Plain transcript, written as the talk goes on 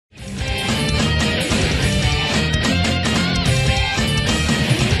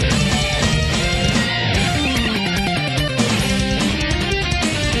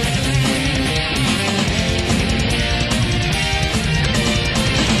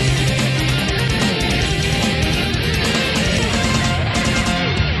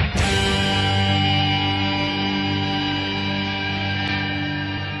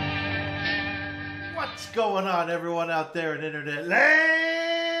on, everyone out there in internet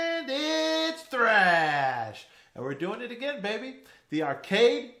land? It's Thrash. And we're doing it again, baby. The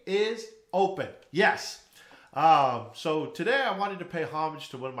arcade is open. Yes. So today I wanted to pay homage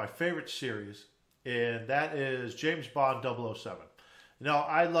to one of my favorite series, and that is James Bond 007. You know,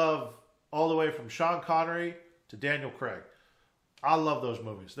 I love all the way from Sean Connery to Daniel Craig. I love those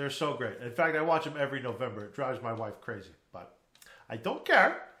movies. They're so great. In fact, I watch them every November. It drives my wife crazy, but I don't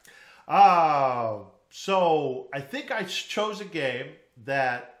care. So I think I chose a game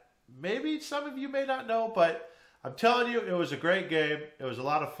that maybe some of you may not know, but I'm telling you, it was a great game. It was a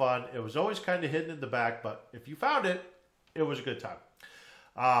lot of fun. It was always kind of hidden in the back, but if you found it, it was a good time.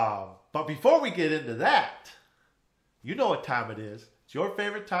 But before we get into that, you know what time it is. It's your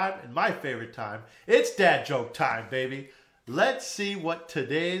favorite time and my favorite time. It's dad joke time, baby. Let's see what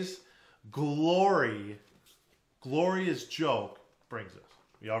today's glorious joke brings us.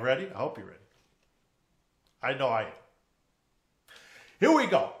 Y'all ready? I hope you're ready. I know I am. Here we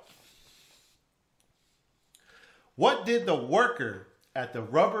go. What did the worker at the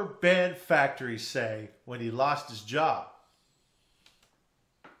rubber band factory say when he lost his job?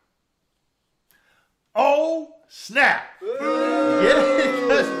 Oh, snap. You get it?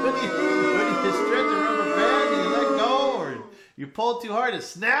 Because when you stretch a rubber band and you let go or you pull too hard, it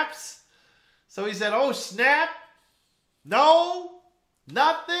snaps. So he said, oh, snap. No,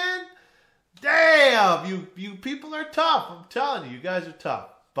 nothing. Damn, you people are tough. I'm telling you, you guys are tough.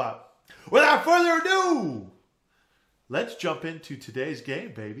 But without further ado, let's jump into today's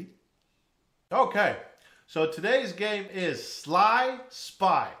game, baby. Okay, so today's game is Sly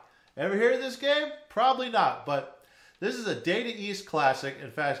Spy. Ever hear of this game? Probably not, but this is a Data East classic.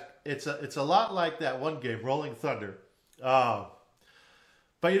 In fact, it's a lot like that one game, Rolling Thunder. But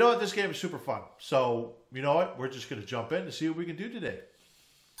you know what? This game is super fun. So, you know what? We're just going to jump in to see what we can do today.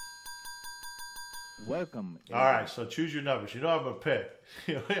 Welcome. All right, so choose your numbers. You know I'm going to pick.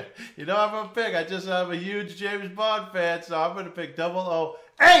 You know I'm going to pick. I'm a huge James Bond fan, so I'm going to pick 008.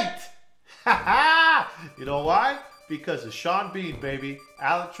 You know why? Because of Sean Bean, baby.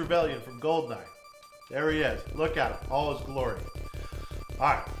 Alex Rebellion from Goldeneye. There he is. Look at him. All his glory. All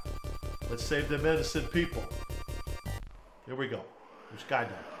right. Let's save them innocent people. Here we go. We're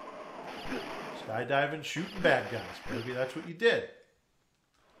skydiving. Skydiving, shooting bad guys. Baby, that's what you did.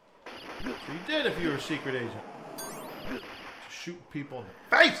 So you did if you were a secret agent. Just shooting people in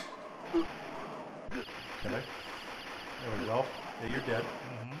the face. Okay. There we go. Yeah, you're dead.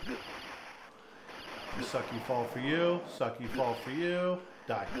 Sucky fall for you. Sucky fall for you.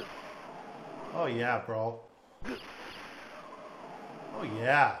 Die. Oh yeah, bro. Oh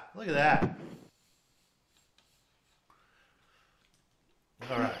yeah. Look at that.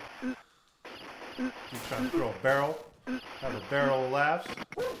 Alright. Keep trying to throw a barrel. Have a barrel of laughs.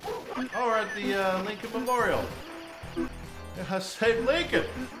 Oh, we're at the Lincoln Memorial. Yeah, save Lincoln.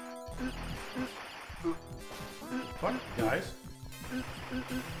 Fuck, guys.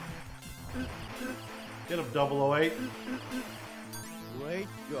 Get him, 008. Great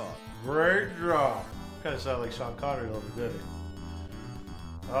job. Great job. Kind of sounded like Sean Connery a little bit, didn't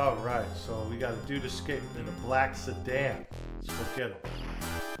he? Alright, so we got a dude escaping in a black sedan. Let's go get him.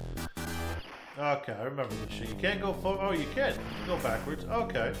 Okay, I remember this shit. You can't go forward. Oh, you can. You can go backwards.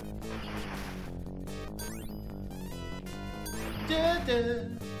 Okay. Da-da.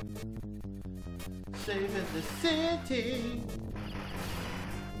 Saving the city.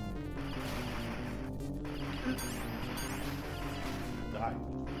 Die.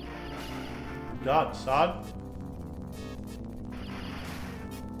 Done, son.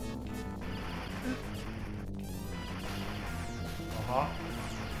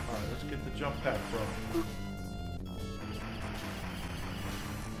 Alright, let's get the jump pack, bro.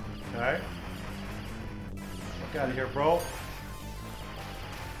 Okay. Look out of here, bro.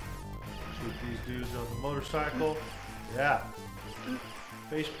 Shoot these dudes on the motorcycle. Yeah.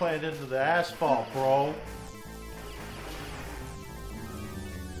 Face plant into the asphalt, bro.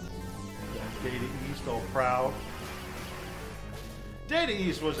 Data East, all proud. Data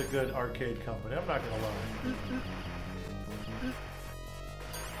East was a good arcade company, I'm not gonna lie.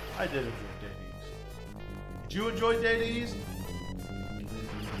 I did enjoy Data East. Did you enjoy Data East?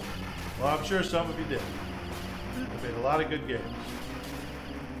 Well, I'm sure some of you did. They made a lot of good games.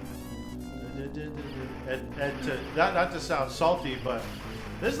 And not to sound salty, but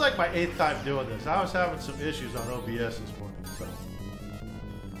this is like my 8th time doing this. I was having some issues on OBS this morning, so.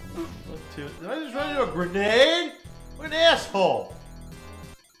 Did I just run into a grenade? What an asshole!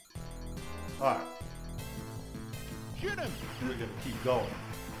 Alright. Shoot him! We're gonna keep going.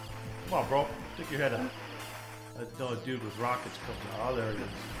 Come on, bro. Stick your head out. I know a dude with rockets coming out. Oh, there it is.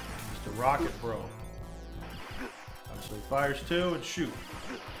 Mr. Rocket Bro. So he fires 2 and shoot.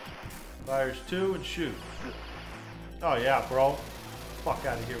 Fires 2 and shoot. Oh yeah, bro. Fuck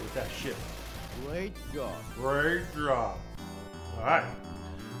out of here with that shit. Great job. Great job. Alright.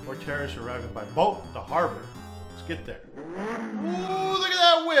 More terrorists arriving by boat in the harbor. Let's get there. Ooh, look at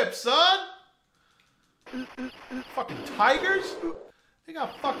that whip, son! Fucking tigers? They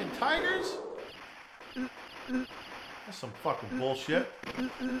got fucking tigers? That's some fucking bullshit.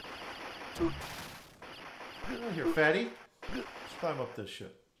 Get out here, fatty. Let's climb up this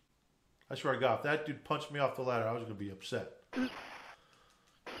shit. I swear to God, if that dude punched me off the ladder, I was going to be upset.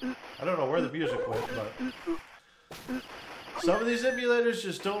 I don't know where the music went, but some of these emulators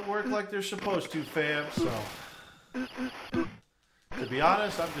just don't work like they're supposed to, fam, so to be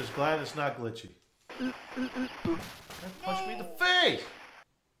honest, I'm just glad it's not glitchy. That punched me in the face!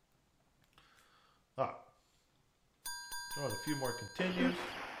 Ah. Throwing a few more continues.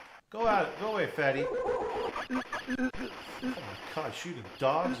 Go out, go away, fatty. Oh my God, shooting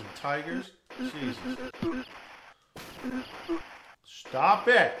dogs and tigers? Jesus. Stop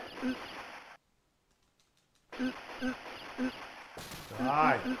it!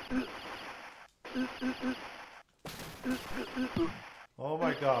 Die. Oh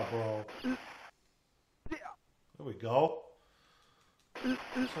my God, bro. There we go. Some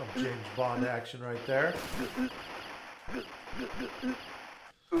James Bond action right there.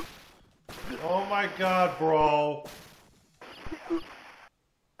 Oh my God, bro.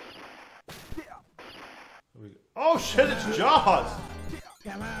 Oh shit, it's Jaws.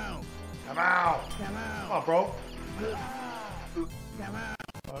 Come out. Come out. Come out. Come on, bro. Come out.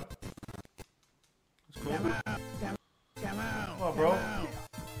 That's cool. Come out. Come out. Come on, bro.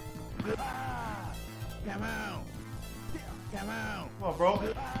 Come out. Come out. Come on, bro.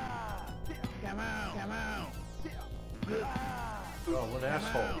 Come out. Come out. Oh, what an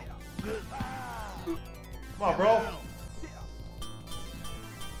asshole. Come on, bro.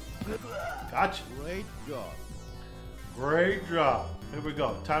 Gotcha. Great job. Great job. Here we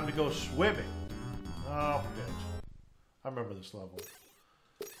go. Time to go swimming. Oh, bitch. I remember this level.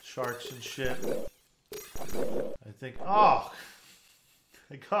 Sharks and shit. I think. Oh!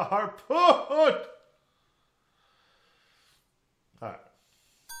 I got harpooned! Alright.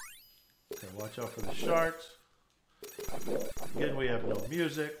 Okay, watch out for the sharks. Again, we have no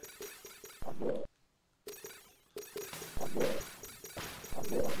music.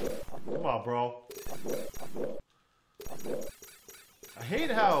 Come on, bro. I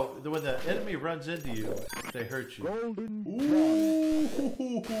hate how when the enemy runs into you, they hurt you. Ooh!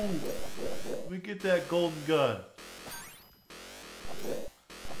 Let me get that golden gun.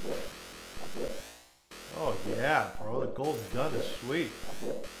 Oh yeah, bro, the golden gun is sweet.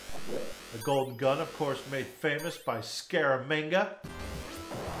 The golden gun, of course, made famous by Scaramanga.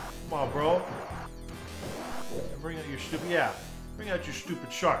 Come on, bro. Bring out your stupid, bring out your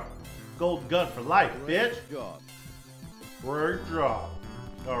stupid shark. Golden gun for life, bitch. Great job.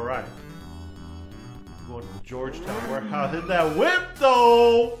 All right. Going to the Georgetown warehouse. Hit that whip,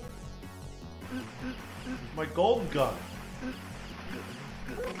 though. My golden gun.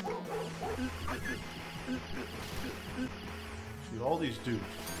 Shoot all these dudes.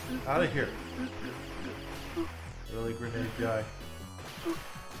 Out of here. Really, grenade guy.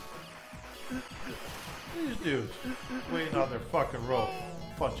 These dudes waiting on their fucking rope.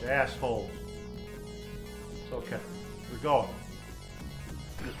 Bunch of assholes. It's okay. We're going.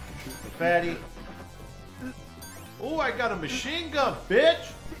 Shoot the fatty. Oh, I got a machine gun,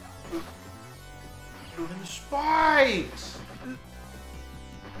 bitch! And the spikes!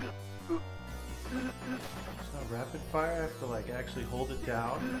 It's not rapid fire. I have to like actually hold it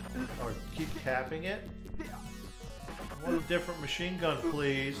down or keep tapping it. I want a different machine gun,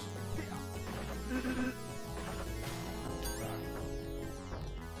 please.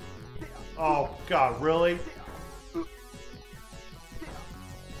 Oh God, really?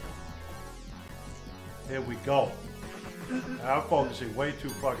 Here we go. I'm focusing way too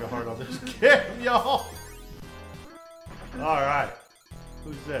fucking hard on this game, y'all. Alright.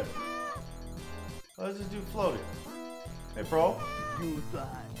 Who's this? Oh, this dude floating. Hey, bro. You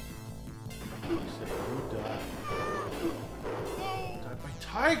die. He said, you die. Died by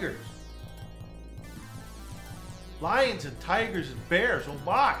tigers. Lions and tigers and bears. Oh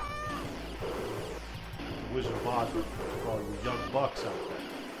my. Wizard of Oz for all you young bucks out there.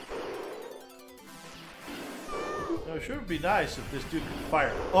 Now, it sure would be nice if this dude could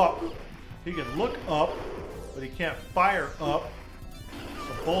fire up. He can look up, but he can't fire up.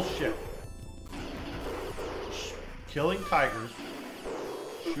 Some bullshit. Killing tigers.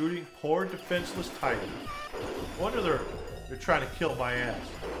 Shooting poor defenseless tigers. No wonder they're trying to kill my ass.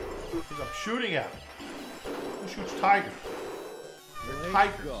 Because I'm shooting at them. Who shoots tigers? Great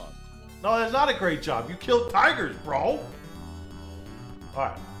Tigers. job. No, that's not a great job. You killed tigers, bro.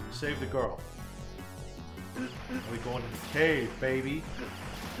 Alright, save the girl. We going to the cave, baby.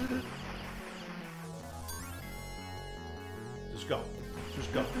 Just go.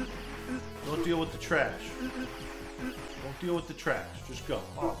 Just go. Don't deal with the trash. Don't deal with the trash. Just go.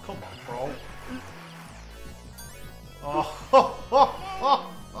 Oh, come on, bro. Oh,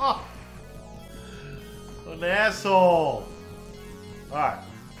 an asshole. Alright.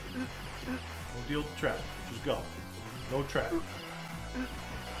 Don't deal with the trash. Just go. No trash.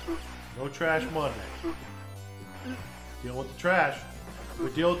 No trash Monday. Deal with the trash. We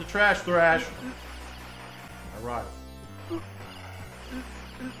deal with the trash, Thrash. Alright.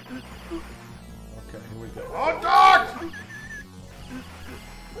 Okay, here we go. Oh, dog!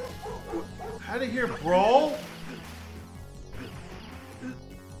 Out of here, bro!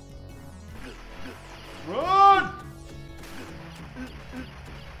 Run!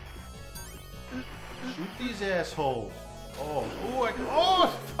 Shoot these assholes. Oh,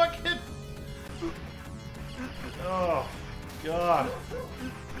 fucking. Oh, God.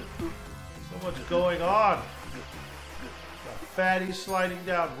 So much going on. Got fatties sliding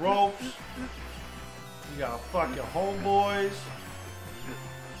down ropes. You got fucking homeboys.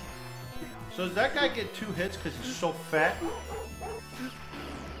 So does that guy get 2 hits because he's so fat?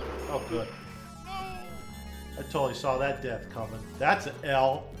 Oh, good. I totally saw that death coming. That's an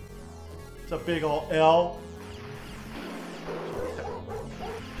L. It's a big old L.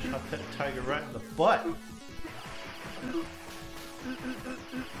 Shot that tiger right in the butt.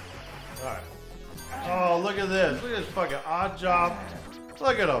 Alright. Oh, look at this. Look at this fucking odd job.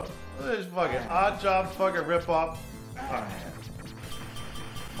 Look at him. Look at this fucking odd job fucking ripoff. Alright.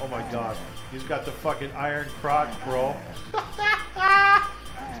 Oh my god. He's got the fucking iron crotch, bro.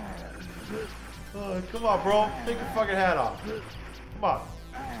 Oh, come on, bro. Take your fucking hat off. Come on.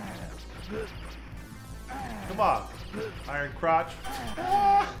 Come on. Iron crotch.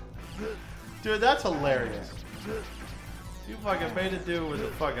 Dude, that's hilarious. You fucking made a dude with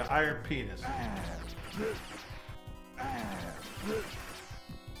a fucking iron penis.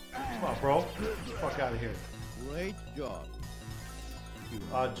 Come on, bro. Get the fuck out of here. Great job. You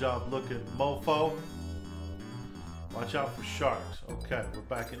odd job looking mofo. Watch out for sharks. Okay, we're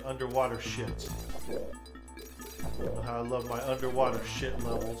back in underwater shits. You know how I love my underwater shit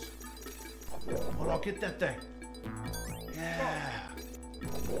levels. Hold on, get that thing. Yeah.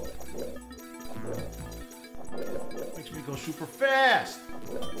 Makes me go super fast.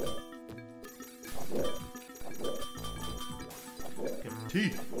 Get them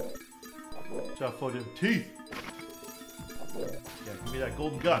teeth. Watch out for them teeth. Yeah, give me that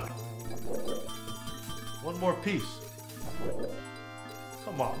golden gun. One more piece.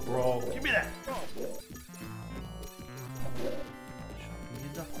 Come on, bro. Give me that. Shot me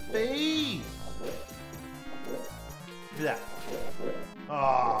in the face. Give me that.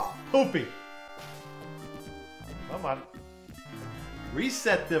 Ah, poopy. Come on.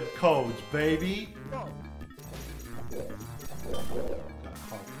 Reset them codes, baby. Got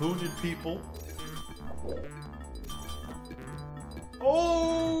harpooning people.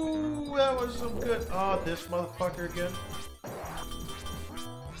 Oh, that was some good. Oh, this motherfucker again.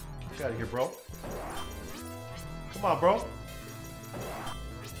 Get out of here, bro. Come on, bro.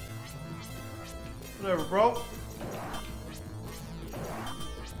 Whatever, bro.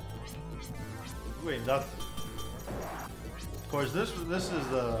 You ain't nothing. Of course, this is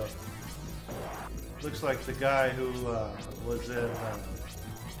the. Looks like the guy who was in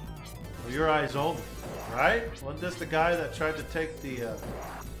Your Eyes Only, right? Wasn't this the guy that tried to take the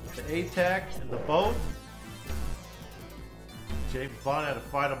ATAC in the boat? James Bond had to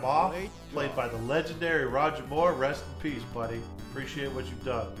fight him off. Played by the legendary Roger Moore. Rest in peace, buddy. Appreciate what you've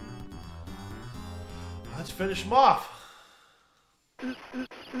done. Let's finish him off.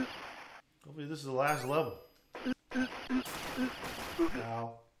 Hopefully this is the last level.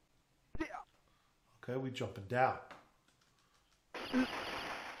 Now. Okay, we jumping down.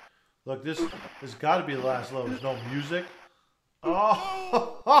 Look, this has got to be the last level. There's no music.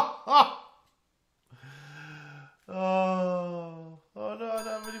 Oh, oh, no,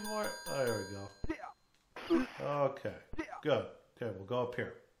 not anymore. Oh, there we go. Okay, good. Okay, we'll go up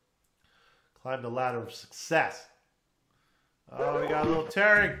here. Climb the ladder of success. Oh, we got a little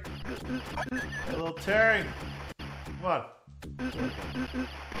tearing. A little tearing. Come on.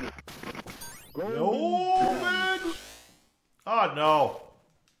 No, bitch. Oh, no.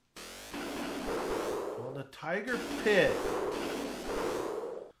 On the tiger pit.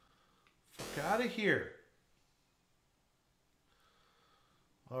 Fuck out of here.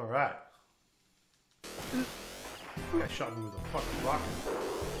 All right. That guy shot me with a fucking rocket.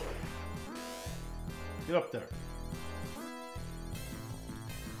 Get up there.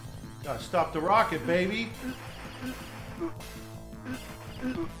 Gotta stop the rocket, baby.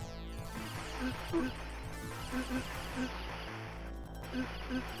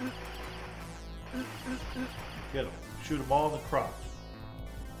 Get him. Shoot them all in the crotch.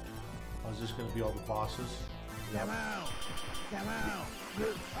 Oh, is this going to be all the bosses? Come out! Come out!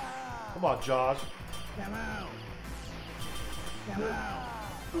 Come on, Jaws. Come out! Come out!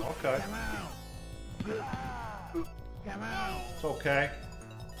 Okay. Come out! Come out! It's okay.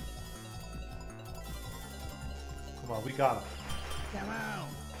 Come on, we got him. Come out!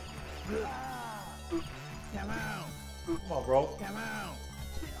 Come out! Come on, bro. Come out!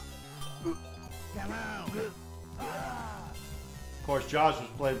 Come out! Of course, Jaws was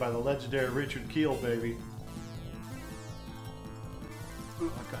played by the legendary Richard Kiel, baby. Oh,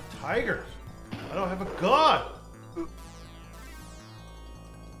 I got tigers. I don't have a gun. It's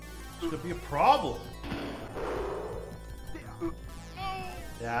gonna be a problem.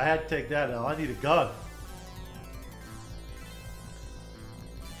 Yeah, I had to take that out. I need a gun.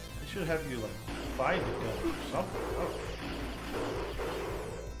 I should have you like find a gun or something. I don't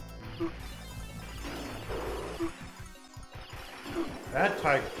know. That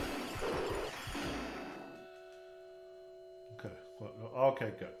tiger. Okay.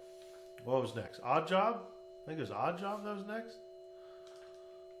 Okay, good. What was next? Odd Job? I think it was Odd Job that was next.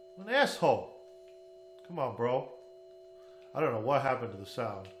 An asshole. Come on, bro. I don't know what happened to the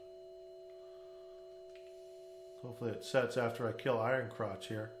sound. Hopefully it sets after I kill Iron Crotch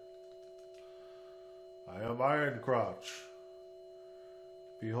here. I am Iron Crotch.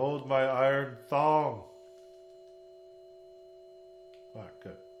 Behold my iron thong. Alright,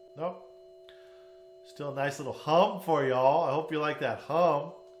 good. Nope. Still a nice little hum for y'all. I hope you like that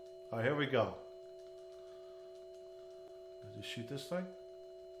hum. Alright, here we go. Let's just shoot this thing.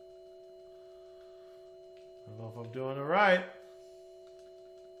 I don't know if I'm doing it right.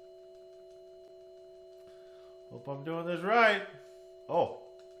 Hope I'm doing this right. Oh.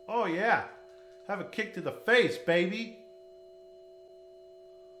 Oh, yeah. Have a kick to the face, baby.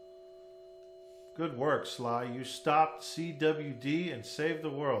 Good work, Sly. You stopped CWD and saved the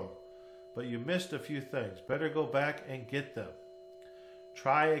world. But you missed a few things. Better go back and get them.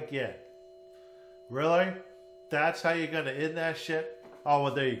 Try again. Really? That's how you're going to end that shit? Oh,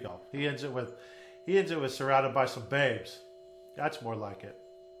 well, there you go. He ends it with surrounded by some babes. That's more like it.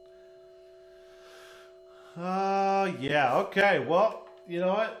 Yeah. Okay. Well, you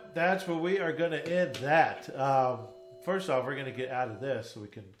know what? That's where we are going to end that. First off, we're going to get out of this so we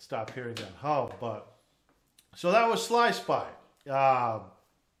can stop hearing that hum. But so that was Sly Spy.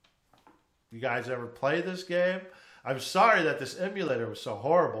 You guys ever play this game? I'm sorry that this emulator was so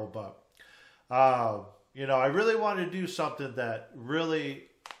horrible, but you know, I really wanted to do something that really,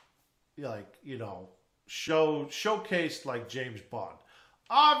 like, you know, showcased like James Bond.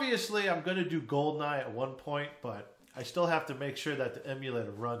 Obviously, I'm going to do GoldenEye at one point, but I still have to make sure that the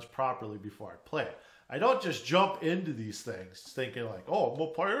emulator runs properly before I play it. I don't just jump into these things thinking like, oh, I'm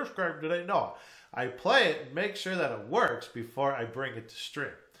going to play this game today. No, I play it and make sure that it works before I bring it to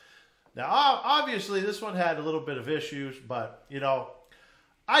stream. Now, obviously, this one had a little bit of issues, but, you know,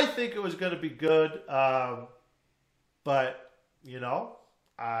 I think it was going to be good. But, you know,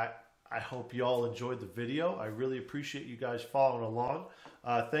 I hope you all enjoyed the video. I really appreciate you guys following along.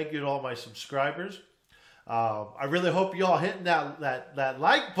 Thank you to all my subscribers. I really hope you all hitting that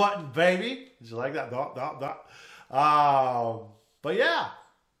like button, baby. Did you like that? But yeah,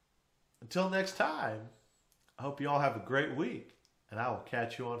 until next time, I hope you all have a great week, and I will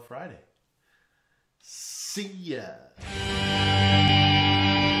catch you on Friday. See ya.